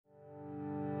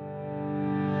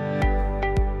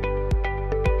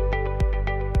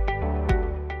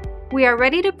We are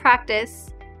ready to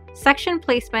practice section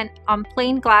placement on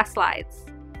plain glass slides.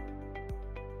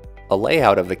 A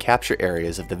layout of the capture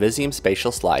areas of the Visium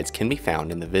spatial slides can be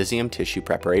found in the Visium Tissue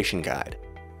Preparation Guide.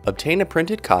 Obtain a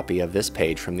printed copy of this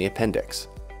page from the appendix.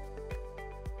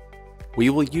 We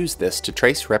will use this to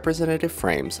trace representative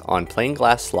frames on plain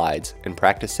glass slides and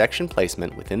practice section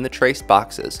placement within the traced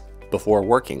boxes before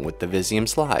working with the Visium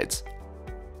slides.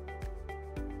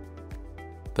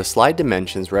 The slide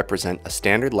dimensions represent a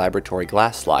standard laboratory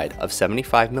glass slide of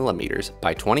 75mm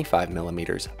by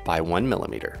 25mm by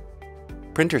 1mm.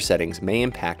 Printer settings may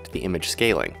impact the image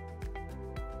scaling.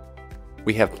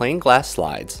 We have plain glass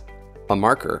slides, a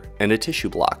marker, and a tissue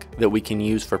block that we can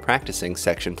use for practicing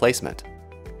section placement.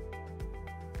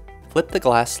 Flip the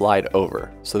glass slide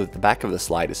over so that the back of the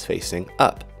slide is facing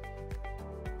up.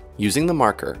 Using the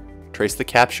marker, trace the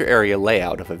capture area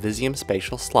layout of a Visium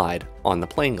spatial slide on the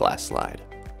plain glass slide.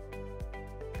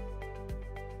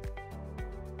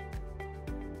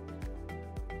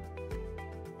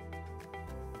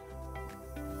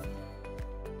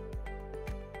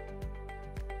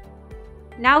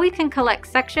 Now we can collect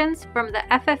sections from the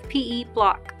FFPE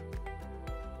block.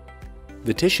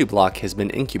 The tissue block has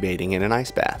been incubating in an ice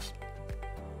bath.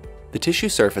 The tissue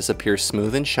surface appears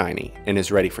smooth and shiny and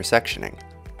is ready for sectioning.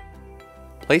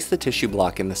 Place the tissue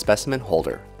block in the specimen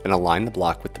holder and align the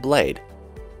block with the blade.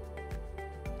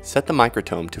 Set the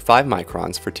microtome to 5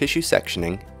 microns for tissue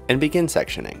sectioning and begin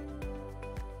sectioning.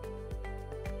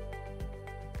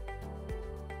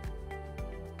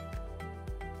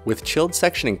 With chilled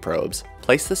sectioning probes,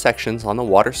 place the sections on the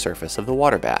water surface of the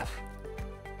water bath.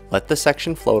 Let the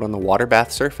section float on the water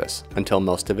bath surface until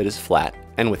most of it is flat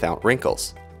and without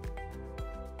wrinkles.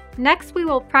 Next, we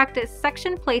will practice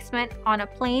section placement on a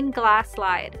plain glass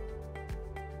slide.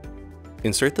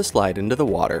 Insert the slide into the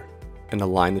water and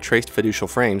align the traced fiducial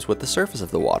frames with the surface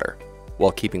of the water,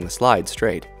 while keeping the slide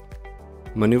straight.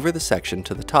 Maneuver the section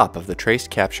to the top of the traced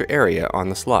capture area on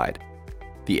the slide.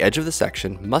 The edge of the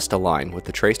section must align with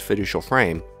the traced fiducial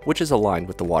frame, which is aligned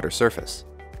with the water surface.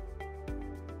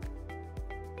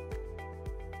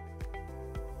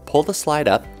 Pull the slide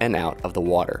up and out of the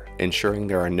water, ensuring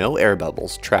there are no air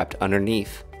bubbles trapped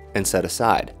underneath, and set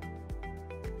aside.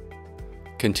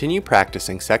 Continue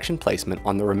practicing section placement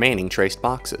on the remaining traced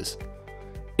boxes.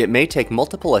 It may take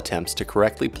multiple attempts to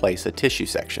correctly place a tissue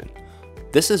section.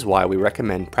 This is why we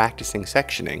recommend practicing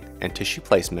sectioning and tissue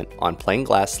placement on plain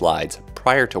glass slides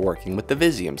prior to working with the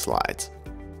Visium slides.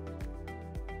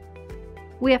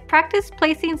 We have practiced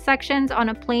placing sections on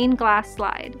a plain glass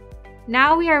slide.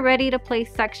 Now we are ready to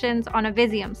place sections on a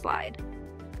Visium slide.